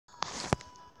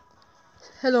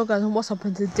Hello guys, and what's up?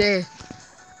 And today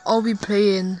I'll be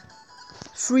playing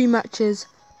 3 matches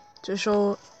to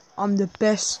show I'm the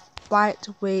best bite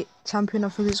weight champion, I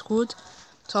think it's called.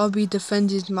 So I'll be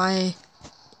defending my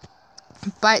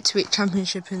bite weight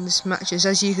championship in this matches.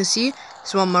 As you can see,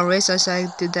 it's one of my race. As I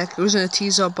did that, it wasn't a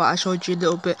teaser, but I showed you a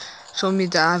little bit, showed me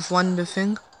that I've won the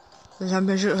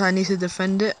championship. So I need to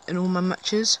defend it in all my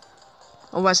matches,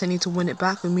 otherwise I need to win it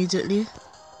back immediately.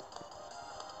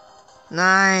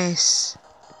 Nice.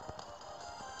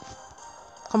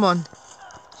 Come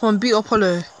on, beat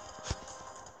Apollo.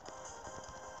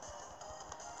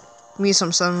 Me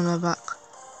some stamina back.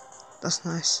 That's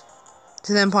nice.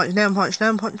 To let him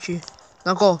punch you.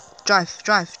 Now go. Drive.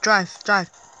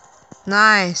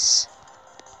 Nice.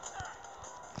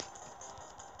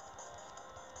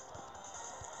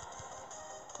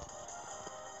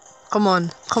 Come on,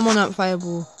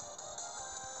 Antfireball.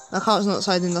 My account's not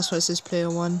signed in, that's why it says player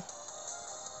 1.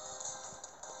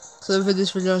 So for this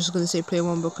video I was just going to say player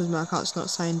 1 because my account's not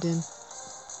signed in,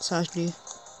 sadly.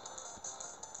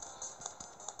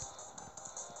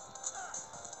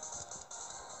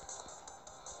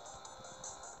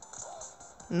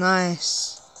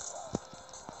 Nice.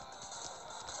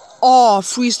 Oh,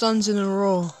 3 stuns in a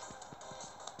row.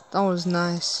 That was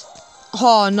nice.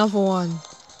 Oh, another one.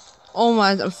 Oh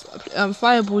my,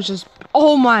 Fireball just,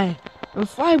 oh my, and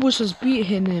Fireball just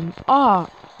beating him. Ah.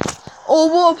 Oh,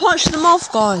 what a punch to the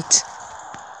mouth guard.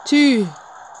 2,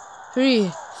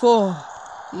 3, 4.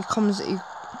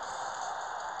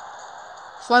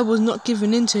 Fireball's not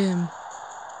giving in to him.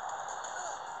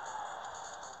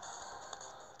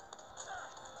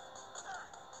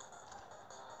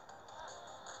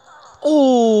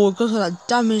 Oh, goes for that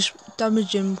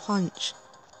damaging punch.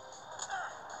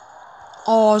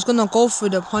 Oh, I was gonna go for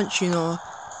the punch, you know.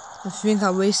 I think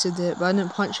I wasted it, but I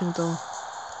didn't punch him though.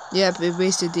 Yeah, but it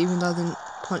wasted it even though I didn't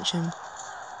punch him.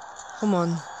 Come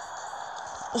on.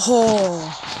 Oh,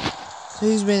 so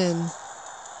who's winning?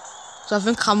 So I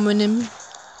think I'm winning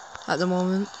at the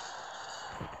moment.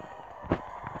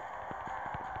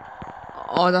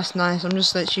 Oh, that's nice. I'm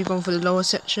just literally going for the lower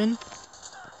section.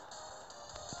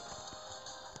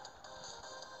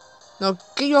 Now,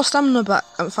 get your stamina back,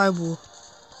 Antfireball.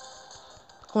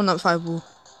 Come on, Antfireball.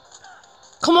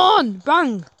 Come on!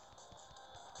 Bang!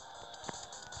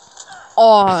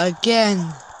 Oh,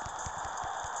 again.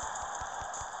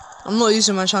 I'm not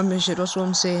using my championship, that's what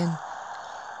I'm saying.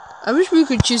 I wish we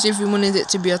could choose if we wanted it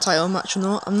to be a title match or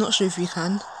not. I'm not sure if we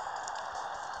can.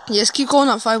 Yes, keep going,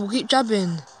 Antfireball. Keep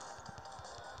jabbing.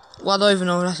 Well, I don't even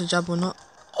know if that's a jab or not.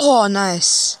 Oh,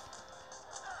 nice.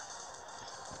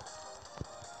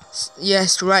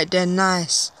 Yes, right there,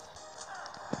 nice.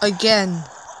 Again.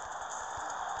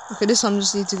 Okay, this time I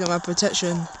just need to get my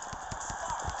protection.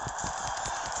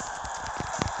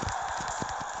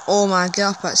 Oh my, get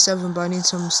up at 7, but I need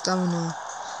some stamina.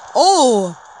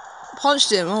 Oh!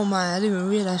 Punched him. Oh my, I didn't even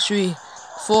realise. 3,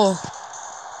 4.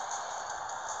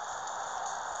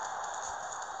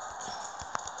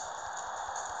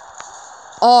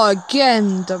 Oh,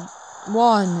 again. The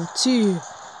 1, 2,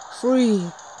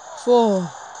 3,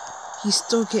 4. He's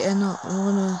still getting up. I'm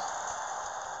gonna.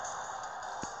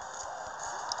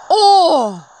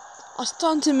 Oh! I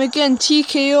stunned him again.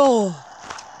 TKO.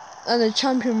 And the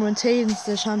champion retains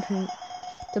the champion.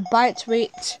 The bite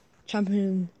weight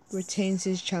champion retains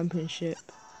his championship.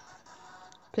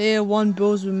 Player 1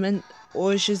 builds with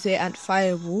or I should say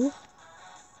Antfireball.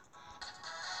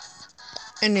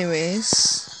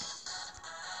 Anyways,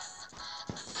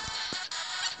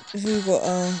 if we got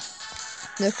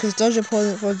because dodge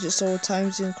opponent project so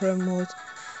times in career mode,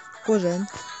 go then.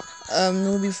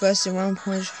 We'll be first in round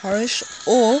punch Harish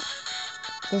or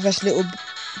Professor Little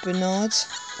Bernard.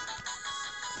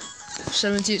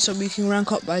 17, so we can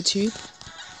rank up by 2.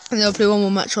 And they'll play one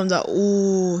more match from that.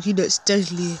 Oh, he looks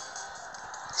deadly.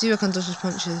 See if I can dodge his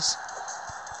punches.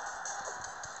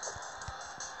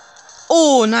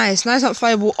 Oh, nice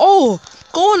Antfireball. Oh,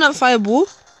 go on Antfireball.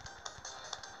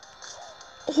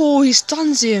 Oh, he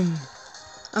stuns him.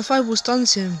 Antfireball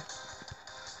stuns him.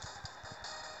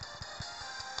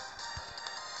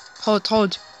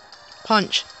 Hold.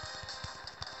 Punch.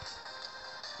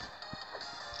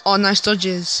 Oh, nice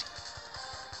dodges.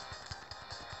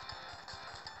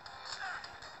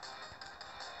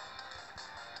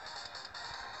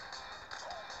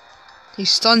 He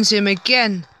stuns him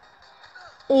again.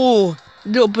 Oh,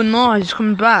 little Bernard is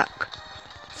coming back.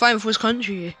 Fighting for his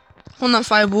country. On that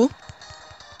fireball.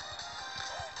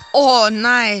 Oh,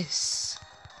 nice.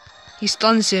 He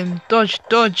stuns him. Dodge.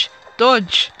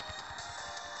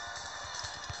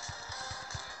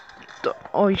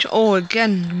 Oh,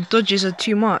 again. Dodges are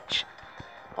too much.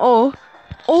 Oh,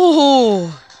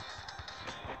 Oh!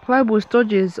 Fireball's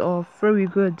dodges are very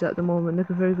good at the moment,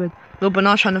 looking very good. No, but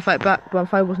now trying to fight back, but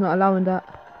Fireball's not allowing that.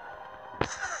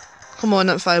 Come on,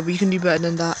 Antfireball, you can do better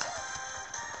than that.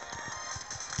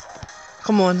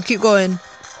 Come on, keep going.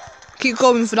 Keep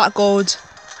going for that gold.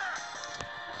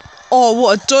 Oh,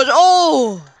 what a dodge.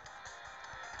 Oh!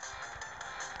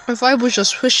 And Fireball's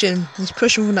just pushing. He's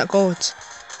pushing for that gold.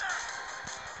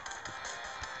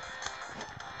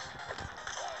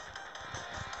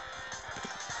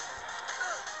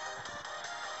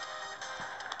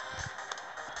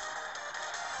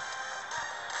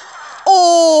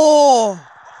 Oh!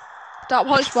 That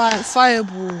punch by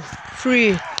Fireball.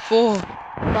 3, 4,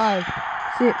 5,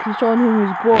 6. He's showing him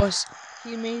his boss.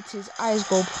 He made his eyes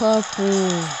go purple.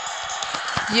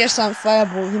 Yes,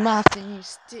 Fireball. He might have to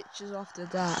use stitches after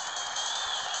that.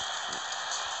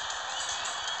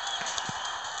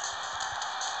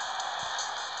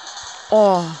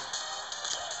 Oh.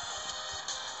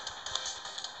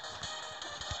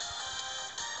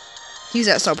 He's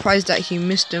that surprised that he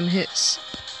missed them hits.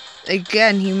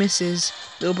 Again, he misses.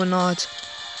 Little Bernard.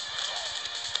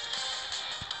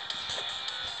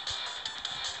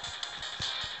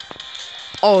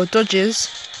 Oh, dodges.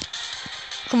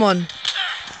 Come on.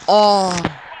 Oh.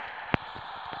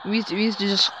 We need to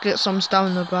just get some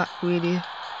stamina back, really.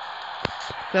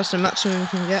 That's the maximum we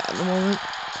can get at the moment.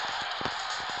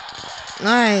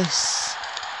 Nice.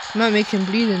 Might make him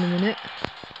bleed in a minute.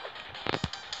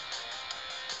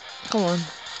 Come on.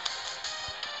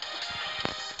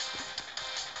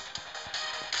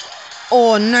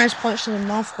 Oh, nice punch to the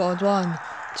mouth guard. 1,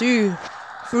 2,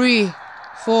 3,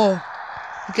 4.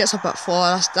 He gets up at 4.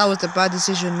 That was the bad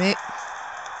decision, mate.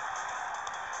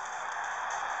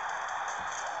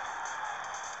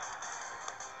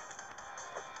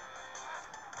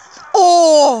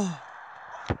 Oh!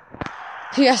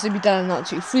 He has to be down now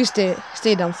too. 3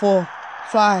 stay down. 4,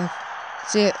 5,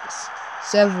 6,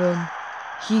 7.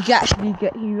 He actually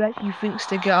thinks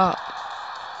to get up.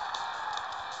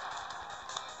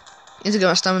 Need to get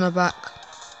my stamina back.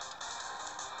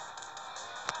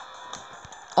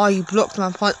 Oh, you blocked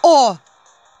my punch. Oh!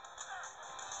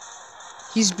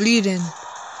 He's bleeding.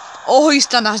 Oh, he's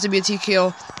done. That has to be a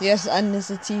TKO. Yes, and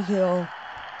it's a TKO.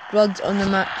 Blood on the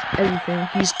mat, everything.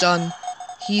 He's done.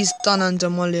 He's done and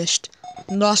demolished.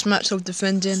 Last match of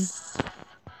defending.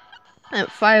 And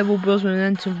Fireball builds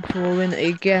momentum for a win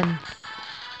again.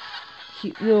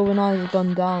 Little Renard has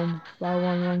gone down by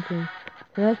 1 ranking.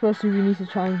 The next person we need to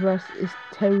try and verse is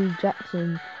Terry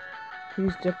Jackson,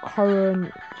 who's the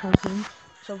current champion.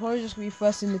 So I'll probably just be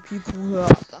versing the people who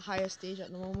are at the highest stage at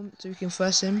the moment, so we can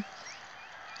verse him.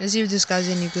 Let's see if this guy's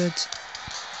any good.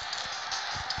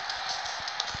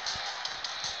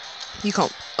 He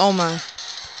can't. Oh man,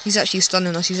 he's actually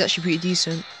stunning us. He's actually pretty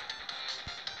decent.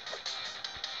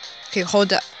 Okay, hold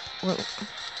that. Wait.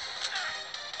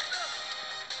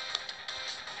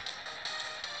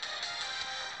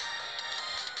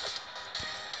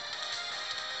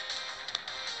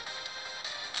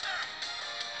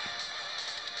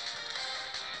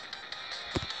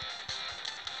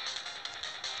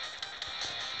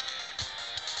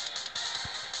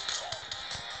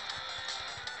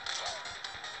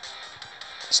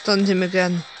 Stunned him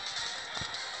again.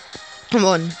 Come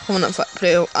on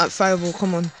Antfireball,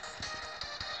 come on.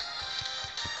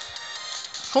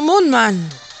 Come on, man.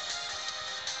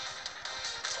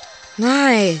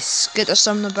 Nice. Get the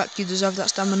stamina back, you deserve that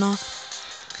stamina.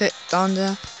 Okay, down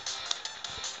there.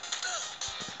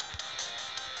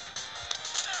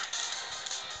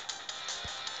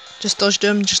 Just dodge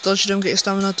them, get your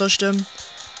stamina, dodge them.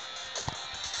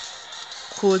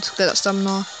 Good, get that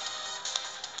stamina.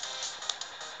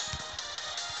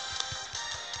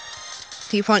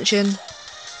 Keep punching.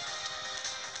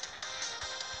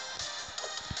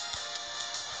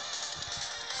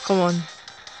 Come on.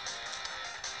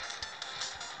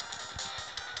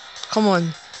 Come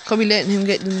on. Can't be letting him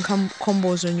get them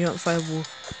combos on you at Fireball.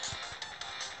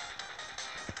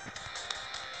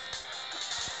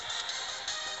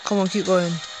 Come on, keep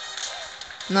going.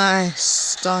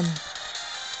 Nice. Done.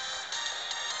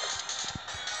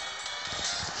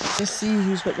 Let's see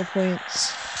who's got the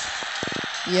points.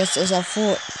 Yes, as I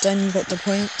thought, Danny got the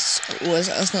points.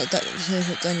 That's not that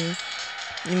Danny.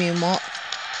 You mean Mark?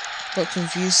 Got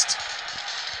confused.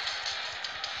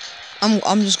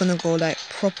 I'm just gonna go like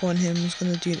proper on him. I'm just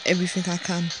gonna do everything I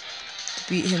can to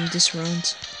beat him this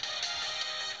round.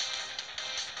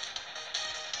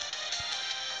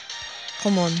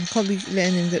 Come on, you can't be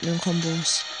letting him get them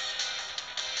combos.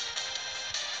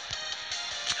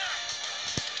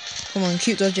 Come on,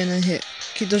 keep dodging and hit.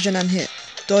 Keep dodging and hit.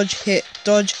 Dodge, hit,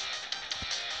 dodge,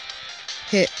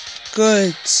 hit.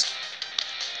 Good.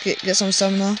 Get some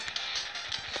stamina.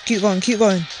 Keep going, keep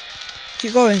going.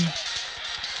 Keep going.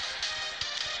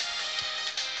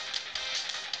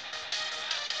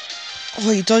 Oh,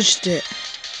 he dodged it.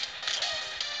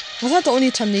 Was that the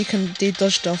only time they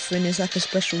dodge stuff when it's like a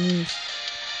special move?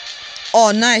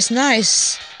 Oh, nice,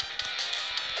 nice.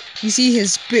 You see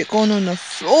his bit going on the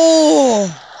floor.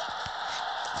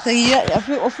 So yeah, I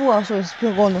thought I saw his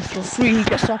bit going on the floor. 3, he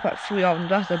gets up at 3.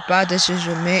 That's a bad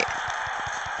decision, mate.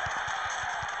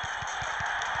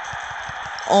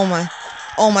 Oh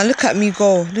my, look at me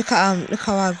go. Look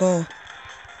how I go.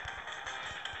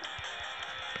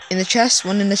 In the chest,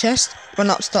 one in the chest. One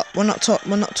up top, one up top,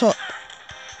 one up top.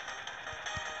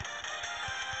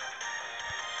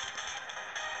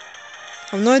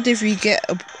 I have no idea if you get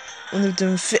one of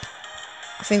them fit.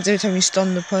 I think every time you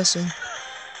stun the person.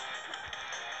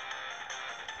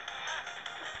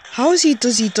 How does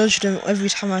he dodge them every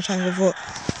time I try and go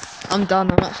for? I'm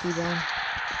done, I'm actually done.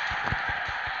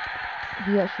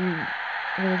 I'm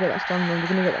gonna get that stamina, we're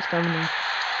gonna get that stamina.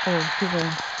 Come on, keep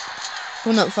on.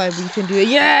 1 up 5, but you can do it.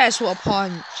 Yes, what a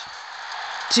punch.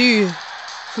 2,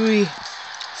 3,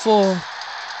 4,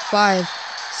 5,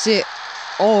 6.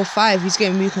 Oh, 5, he's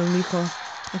getting weaker and weaker.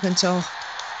 I can tell.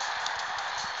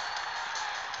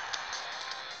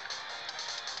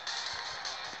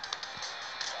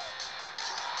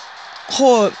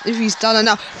 Oh, if he's done it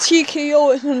now.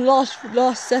 TKO in the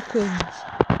last seconds.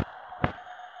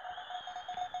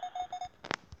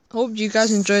 Hope you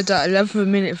guys enjoyed that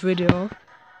 11-minute video.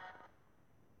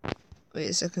 Wait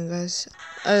a second, guys.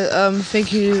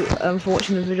 Thank you for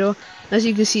watching the video. As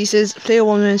you can see, it says player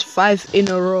 1 wins 5 in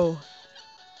a row.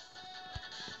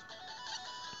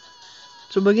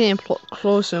 So we're getting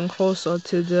closer and closer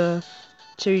to the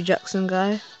Cherry Jackson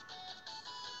guy.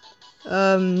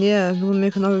 Yeah, we're gonna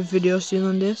make another video soon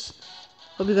on this.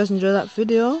 Hope you guys enjoy that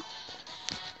video.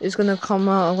 It's gonna come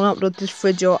out. I'm gonna upload this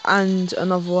video and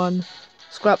another one.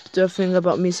 Scrap the thing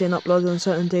about me saying upload on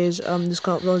certain days. Just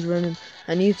can't upload random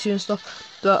and YouTube and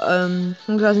stuff. But hope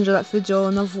you guys enjoy that video.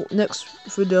 Next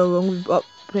video, we're gonna be up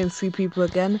playing 3 people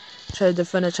again. Try to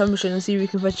defend the championship and see if we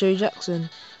can fight Cherry Jackson.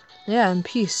 Yeah, and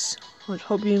peace. I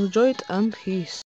hope you enjoyed, and peace.